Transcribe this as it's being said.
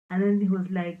And then he was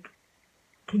like,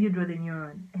 can you draw the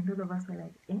neuron? And all of us were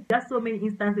like, eh? Just so many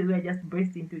instances where I just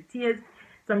burst into tears.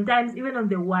 Sometimes even on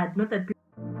the word, not that people.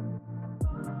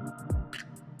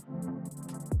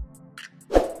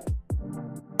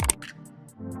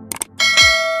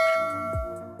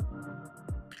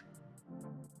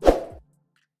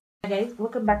 Hi guys,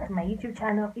 welcome back to my YouTube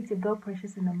channel. It's your girl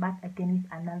Precious and I'm back again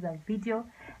with another video.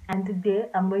 And today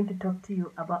I'm going to talk to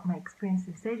you about my experience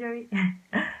in surgery.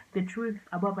 The truth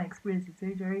about my experience in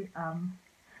surgery.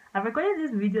 I've recorded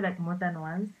this video like more than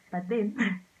once, but then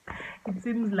it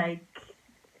seems like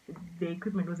the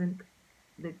equipment wasn't,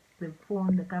 the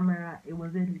phone, the camera, it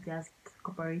wasn't just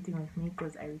cooperating with me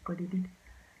because I recorded it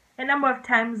a number of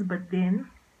times. But then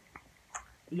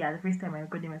yeah, the first time I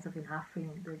recorded myself in half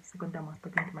frame, the second time I was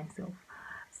talking to myself.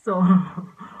 So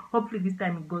hopefully this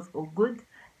time it goes all good.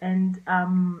 And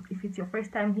if it's your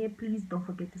first time here, please don't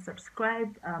forget to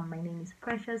subscribe. My name is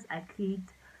Precious. I create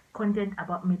content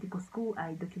about medical school.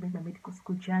 I document my medical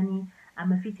school journey.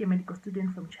 I'm a fifth-year medical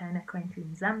student from China, currently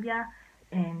in Zambia,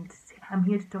 and I'm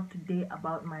here to talk today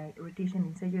about my rotation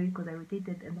in surgery because I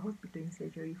rotated in the hospital in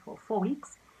surgery for 4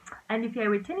 weeks. And if you're a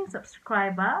returning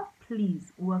subscriber,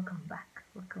 please welcome back.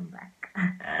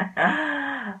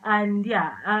 And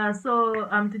yeah, so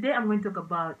today I'm going to talk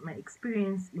about my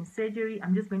experience in surgery.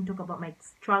 I'm just going to talk about my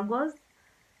struggles,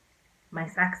 my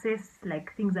success,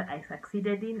 like things that I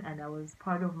succeeded in and I was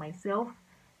proud of myself,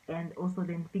 and also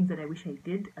then things that I wish I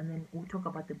did, and then we'll talk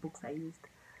about the books I used.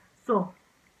 So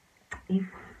if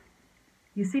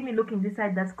you see me looking this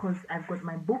side, that's because I've got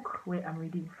my book where I'm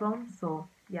reading from. So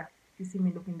yeah, you see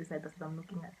me looking this side, that's what I'm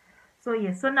looking at. So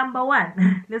yes, so number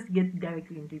one, let's get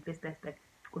directly into it. Let's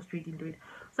go straight into it.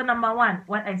 So number one,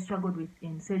 what I struggled with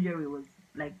in surgery was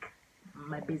like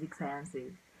my basic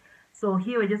sciences. So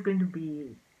here we're just going to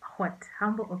be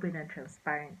humble, open, and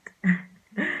transparent.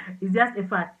 It's just a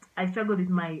fact. I struggled with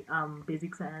my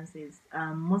basic sciences,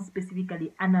 most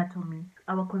specifically anatomy.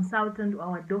 Our consultant,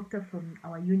 our doctor from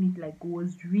our unit, like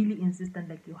was really insistent,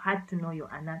 like you had to know your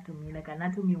anatomy. Like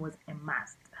anatomy was a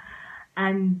must.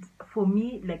 And for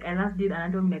me, like I last did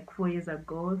anatomy like 4 years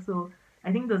ago. So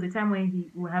I think there was a time when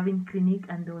we were having clinic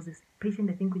and there was this patient,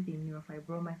 I think with a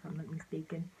neurofibroma, if I'm not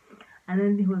mistaken. And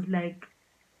then he was like,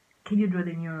 can you draw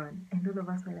the neuron? And all of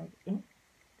us were like, eh?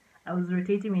 I was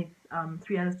rotating with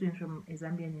 3 other students from a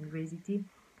Zambian university,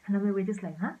 and then we were just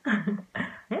like, huh?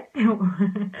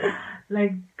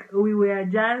 Like we were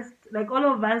just like, all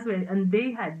of us were, and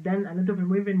they had done a lot of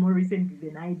them even more recently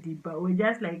than I did, but we're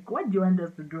just like, what do you want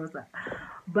us to draw, sir?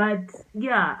 But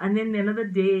yeah, and then another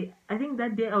day, I think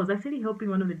that day I was actually helping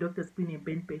one of the doctors clean a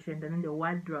brain patient, and then the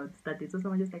ward round started. So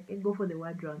someone just like, hey, go for the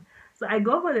ward round. So I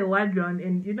go for the ward round,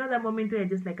 and you know that moment where I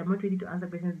just like, I'm not ready to answer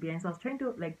questions behind. So I was trying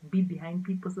to like be behind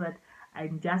people so that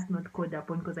I'm just not called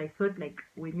upon, because I felt like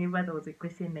whenever there was a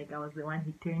question, like I was the one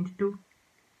he turned to.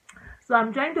 So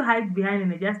I'm trying to hide behind,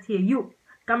 and I just hear, you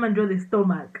come and draw the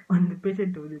stomach on the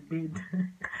patient of the bed,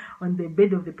 on the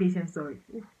bed of the patient. Sorry,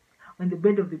 on the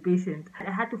bed of the patient.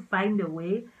 I had to find a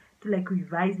way to like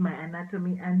revise my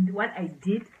anatomy, and what I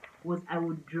did was I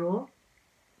would draw,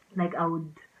 like I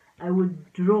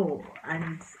would draw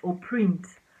and or print.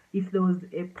 If there was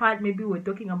a part, maybe we're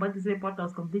talking about the same part I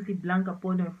was completely blank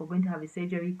upon, or if we're going to have a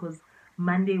surgery, because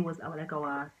Monday was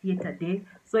our theater day.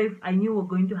 So if I knew we're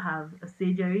going to have a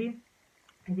surgery,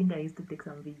 I think I used to take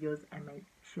some videos, I might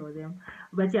show them.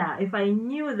 But yeah, if I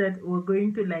knew that we're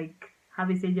going to like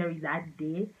have a surgery that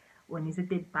day on a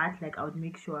certain part, like I would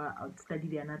make sure I would study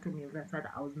the anatomy of that so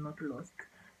that I was not lost.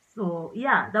 So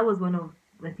yeah, that was one of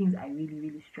the things I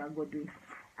really struggled with.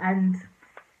 And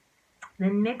the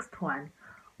next one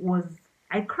was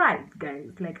I cried, guys.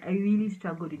 Like I really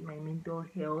struggled with my mental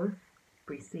health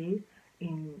per se.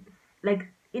 In like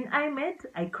in IMED,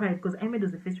 I cried because IMED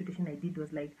was the first rotation I did.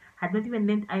 Was like had not even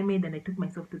learned IMED, and I took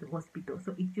myself to the hospital.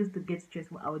 So it used to get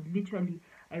stressful. I would literally,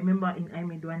 I remember in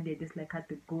IMED one day, I just like had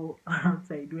to go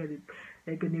outside where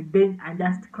like on a bench and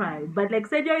just cry. But like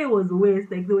surgery was worse.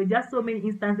 Like there were just so many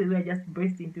instances where I just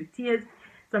burst into tears.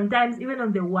 Sometimes even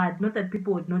on the ward, not that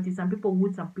people would notice, some people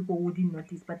would, some people wouldn't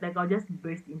notice, but like I'll just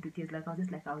burst into tears. Like I was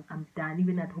just like, I'm done.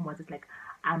 Even at home, I was just like,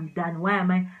 I'm done. Why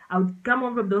am I would come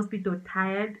home from the hospital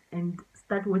tired and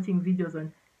start watching videos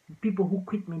on people who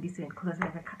quit medicine, because I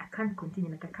was like, I can't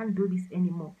continue, like I can't do this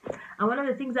anymore. And one of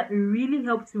the things that really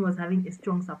helped me was having a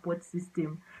strong support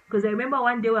system, because I remember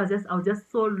one day I was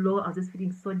just so low, I was just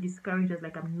feeling so discouraged. I was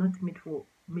like, I'm not made for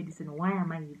medicine. Why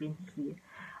am I even here?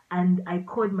 And I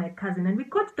called my cousin, and we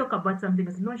got to talk about something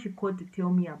because no one she called to tell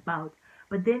me about.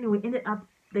 But then we ended up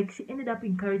like she ended up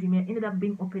encouraging me. I ended up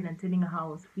being open and telling her how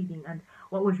I was feeling and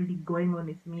what was really going on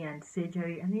with me and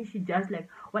surgery. And then she just like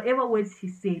whatever words she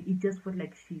said, it just felt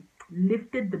like she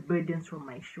lifted the burdens from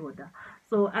my shoulder.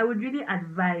 So I would really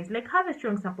advise like have a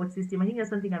strong support system. I think that's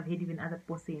something I've heard even other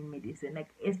people say in medicine. Like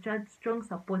a strong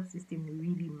support system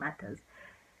really matters.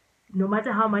 No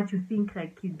matter how much you think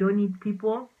like you don't need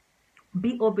people,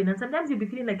 be open. And sometimes you'll be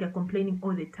feeling like you're complaining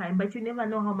all the time, but you never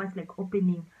know how much like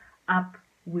opening up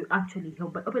will actually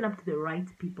help. But open up to the right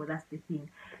people, that's the thing.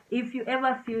 If you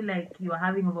ever feel like you're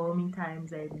having overwhelming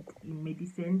times and in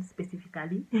medicine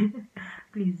specifically,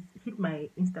 please hit my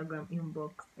Instagram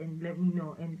inbox and let me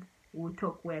know, and we'll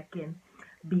talk where I can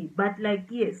be. But like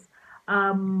yes,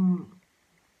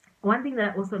 one thing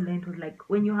that I also learned was like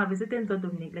when you have a certain sort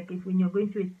of like if when you're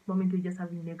going through a moment you're just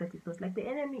having negative thoughts, like the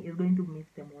enemy is going to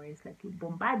make them worse, like you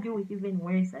bombard you with even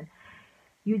worse, and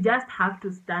you just have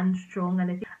to stand strong.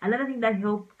 And I think another thing that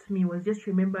helped me was just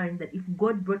remembering that if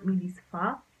God brought me this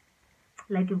far,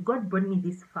 like if God brought me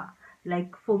this far,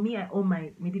 like for me I owe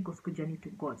my medical school journey to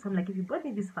God. So I'm like, if you brought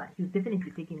me this far, he's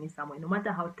definitely taking me somewhere, no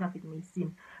matter how tough it may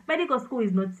seem. Medical school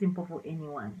is not simple for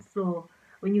anyone. So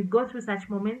when you go through such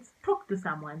moments, talk to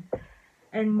someone.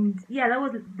 And yeah, that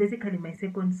was basically my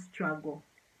second struggle.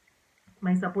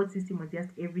 My support system was just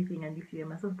everything, and if you're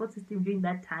my support system during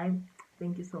that time,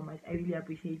 thank you so much. I really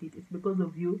appreciate it. It's because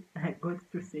of you I got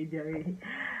through surgery.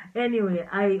 Anyway,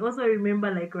 I also remember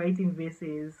like writing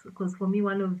verses, because for me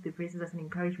one of the verses that's an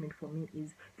encouragement for me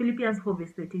is Philippians 4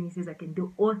 verse 13. It says I can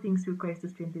do all things through Christ who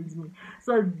strengthens me.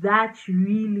 So that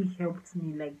really helped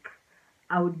me. Like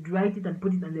I would write it and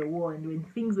put it on the wall, and when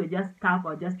things were just tough,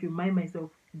 I'll just remind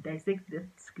myself, dissect the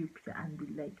scripture and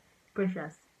be like,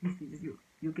 Precious, this is you.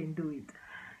 You can do it.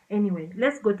 Anyway,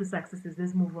 let's go to successes.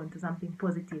 Let's move on to something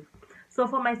positive. So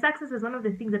for my successes, one of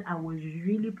the things that I was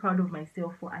really proud of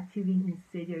myself for achieving in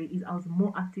surgery is I was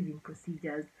more active in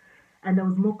procedures, and I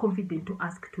was more confident to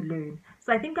ask to learn.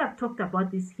 So I think I've talked about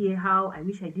this here, how I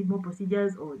wish I did more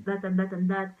procedures or that and that and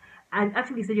that. And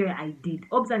actually surgery I did.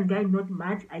 Obs and gyne not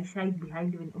much. I shied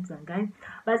behind even obs and gyne.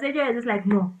 But surgery I was just like,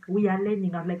 no, we are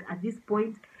learning. I'm like at this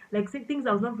point, like things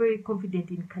I was not very confident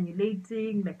in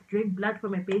cannulating, like drawing blood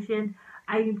from a patient.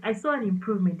 I saw an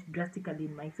improvement drastically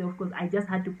in myself because I just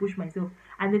had to push myself.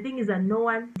 And the thing is that no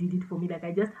one did it for me. Like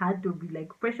I just had to be like,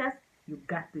 Precious, you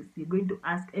got this. You're going to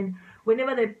ask. And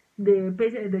whenever the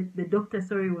patient, the doctor,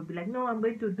 sorry, would be like, no, I'm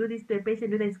going to do this to a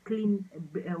patient, whether it's clean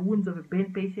wounds of a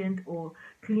burn patient or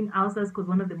clean ulcers, because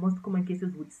one of the most common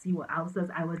cases would see were ulcers.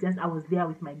 I was there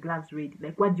with my gloves ready.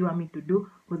 Like, what do you want me to do?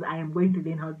 Because I am going to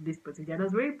learn how to do this procedure. And I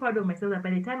was very proud of myself that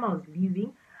by the time I was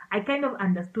leaving, I kind of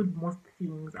understood most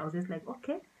things. I was just like,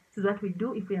 okay, this is what we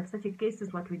do. If we have such a case, this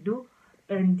is what we do.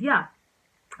 And yeah,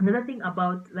 another thing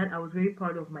about that I was very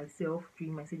proud of myself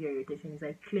during my surgery rotation is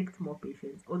I clicked more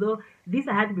patients. Although this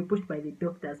I had to be pushed by the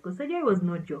doctors, because surgery was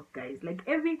no joke, guys. Like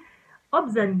every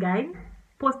obs and gyne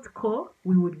post-core,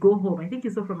 we would go home. I think you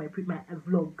saw from my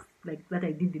vlogs like that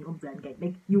I did in obs and gyne.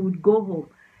 Like you would go home.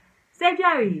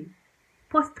 Surgery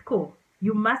post-core,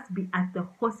 you must be at the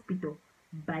hospital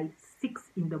by 6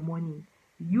 in the morning.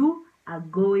 You are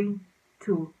going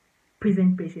to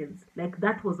present patients. Like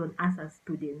that was on us as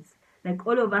students. Like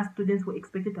all of us students were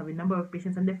expected to have a number of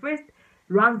patients, and the first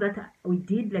rounds that we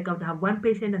did, like I would have one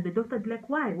patient and the doctor would be like,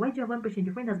 why do you have one patient?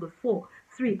 Your friend has got 4,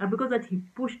 3. And because that, he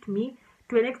pushed me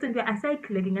to an extent where I started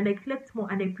clicking, and I clicked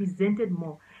more and I presented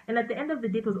more. And at the end of the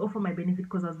day, it was all for my benefit,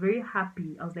 because I was very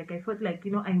happy. I was like, I felt like,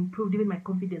 I improved even my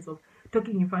confidence of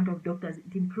talking in front of doctors.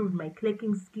 It improved my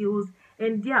clicking skills.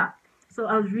 And yeah, so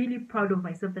I was really proud of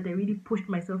myself that I really pushed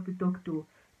myself to talk to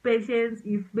patients.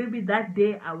 If maybe that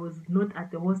day I was not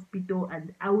at the hospital,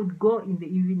 and I would go in the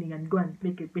evening and go and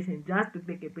take a patient, just to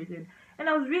take a patient. And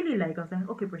I was really like, I was like,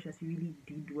 okay, Precious, you really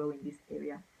did well in this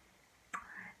area.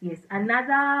 Yes,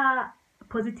 another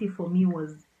positive for me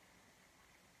was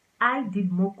I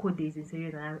did more core days in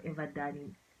surgery than I've ever done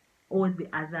in all the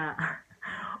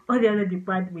other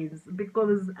departments,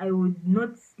 because I would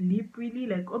not sleep really.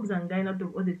 Like obs and gyne, out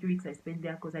of all the 3 weeks I spent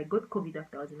there, because I got COVID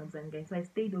after I was in obs and gyne, so I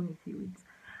stayed only a few weeks.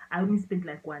 I only spent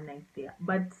like 1 night there.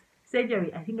 But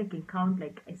surgery, I think I can count,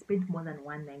 like I spent more than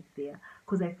 1 night there,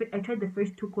 because I tried the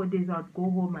first 2 core days. I would go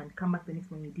home and come back the next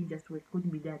morning. It didn't just work.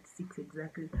 Couldn't be there at 6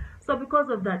 exactly. So because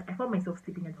of that, I found myself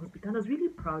sleeping at the hospital. I was really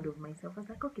proud of myself. I was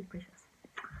like, okay, Precious,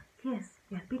 yes,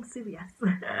 we are being serious.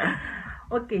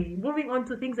 Okay, moving on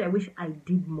to things I wish I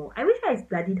did more. I wish I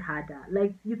studied harder.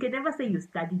 Like, you can never say you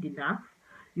studied enough.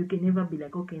 You can never be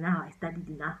like, okay, now I studied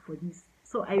enough for this.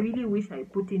 So I really wish I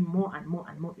put in more and more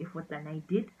and more effort than I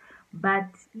did. But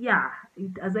yeah,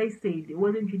 as I said, it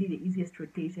wasn't really the easiest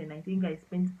rotation. I think I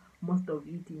spent most of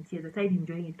it in tears. I started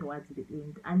enjoying it towards the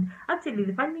end. And actually,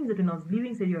 the funny thing is that when I was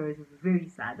leaving surgery, I was very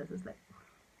sad. I was just like,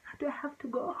 do I have to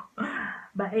go?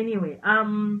 But anyway,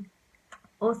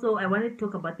 also I wanted to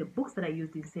talk about the books that I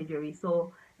used in surgery.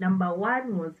 So number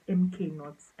one was MK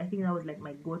Notes. I think that was like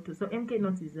my go-to. So MK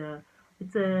Notes is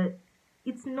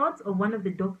it's not of one of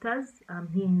the doctors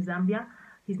here in Zambia.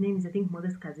 His name is, I think,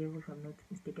 Moses Kazevu, if I'm not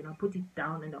mistaken. I'll put it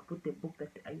down and I'll put the book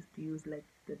that I used to use, like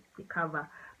the cover.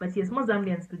 But yes, most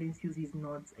Zambian students use his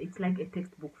notes. It's like a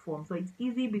textbook form. So it's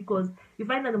easy because you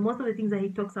find that most of the things that he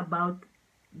talks about,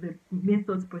 the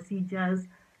methods, procedures,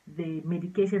 the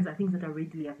medications are things that are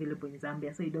readily available in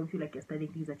Zambia. So you don't feel like you're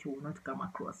studying things that you will not come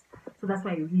across. So that's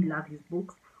why I really love his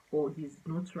books, or his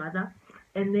notes rather.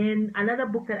 And then another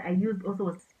book that I used also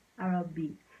was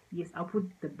RB. Yes, I'll put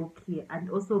the book here. And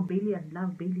also Bailey and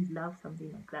Love, Bailey's Love,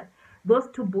 something like that. Those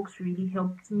two books really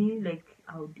helped me. Like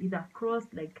I would either cross,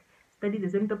 like study the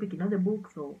same topic in other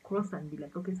books, or cross and be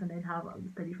like, okay, so then I'll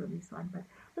study from this one. But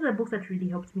those are books that really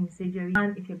helped me in surgery.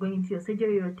 And if you're going into your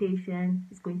surgery rotation,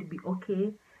 it's going to be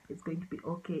okay. It's going to be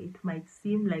okay. It might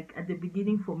seem like at the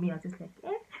beginning for me, I was just like,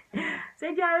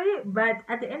 surgery. But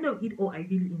at the end of it all, I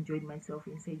really enjoyed myself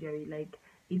in surgery. Like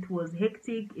it was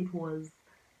hectic. It was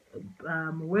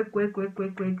work,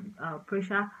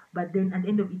 pressure, but then at the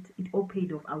end of it, it all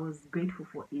paid off. I was grateful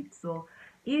for it. So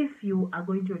if you are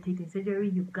going to rotate in surgery,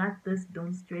 you got this.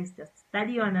 Don't stress. Just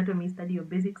study your anatomy, study your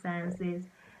basic sciences,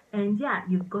 and yeah,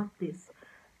 you've got this.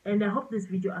 And I hope this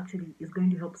video actually is going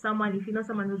to help someone. If you know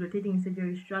someone who's rotating in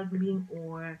surgery, struggling,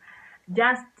 or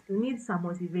just needs some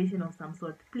motivation of some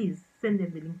sort, please send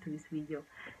them the link to this video.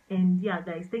 And yeah,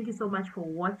 guys, thank you so much for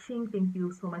watching. Thank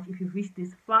you so much if you've reached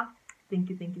this far. Thank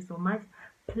you so much.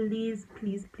 Please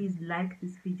like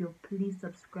this video. Please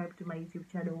subscribe to my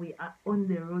YouTube channel. We are on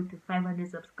the road to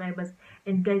 500 subscribers,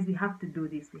 and guys, we have to do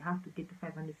this. We have to get to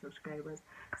 500 subscribers.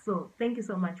 So thank you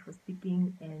so much for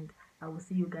sticking, and I will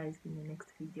see you guys in the next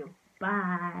video.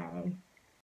 Bye.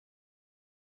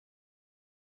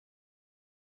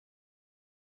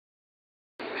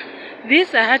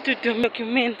 This I had to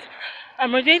document.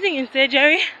 I'm rotating in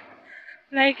surgery.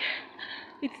 Like,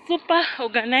 it's super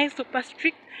organized, super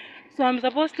strict. So I'm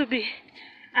supposed to be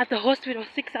at the hospital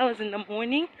 6 hours in the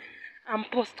morning. I'm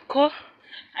post-call.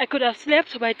 I could have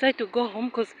slept, but I tried to go home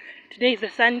because today is a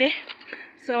Sunday.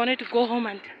 So I wanted to go home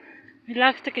and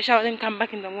relax, take a shower, then come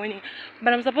back in the morning.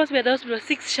 But I'm supposed to be at the hospital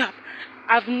 6 sharp.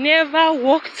 I've never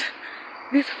walked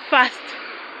this fast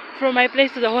from my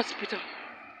place to the hospital.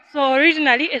 So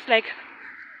originally it's like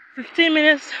 15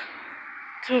 minutes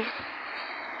to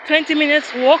 20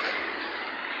 minutes walk.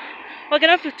 Okay,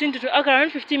 not 15 to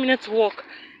around 15 minutes walk,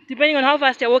 depending on how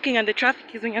fast you're walking and the traffic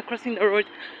is when you're crossing the road.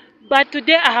 But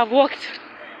today I have walked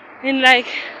in like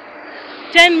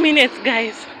 10 minutes,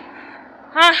 guys.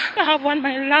 I have won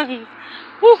my lungs.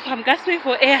 Whew, I'm gasping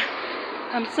for air.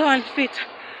 I'm so unfit.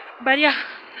 But yeah,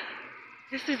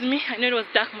 this is me. I know it was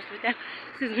dark most of the time.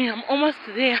 This is me. I'm almost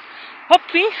there.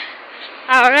 Hoping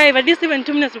I arrive at least even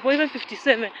 2 minutes before, even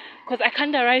 57, because I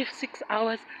can't arrive 6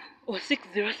 hours or 60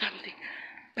 something.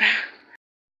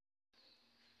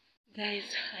 Guys,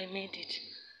 I made it.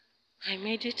 I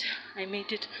made it. I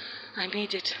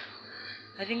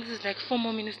think this is like 4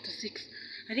 more minutes to 6.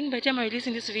 I think by the time I'm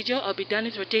releasing this video, I'll be done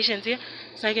with rotations here,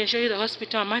 so I can show you the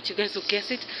hospital I'm at. You guys will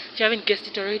guess it if you haven't guessed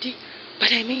it already.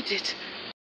 But I made it.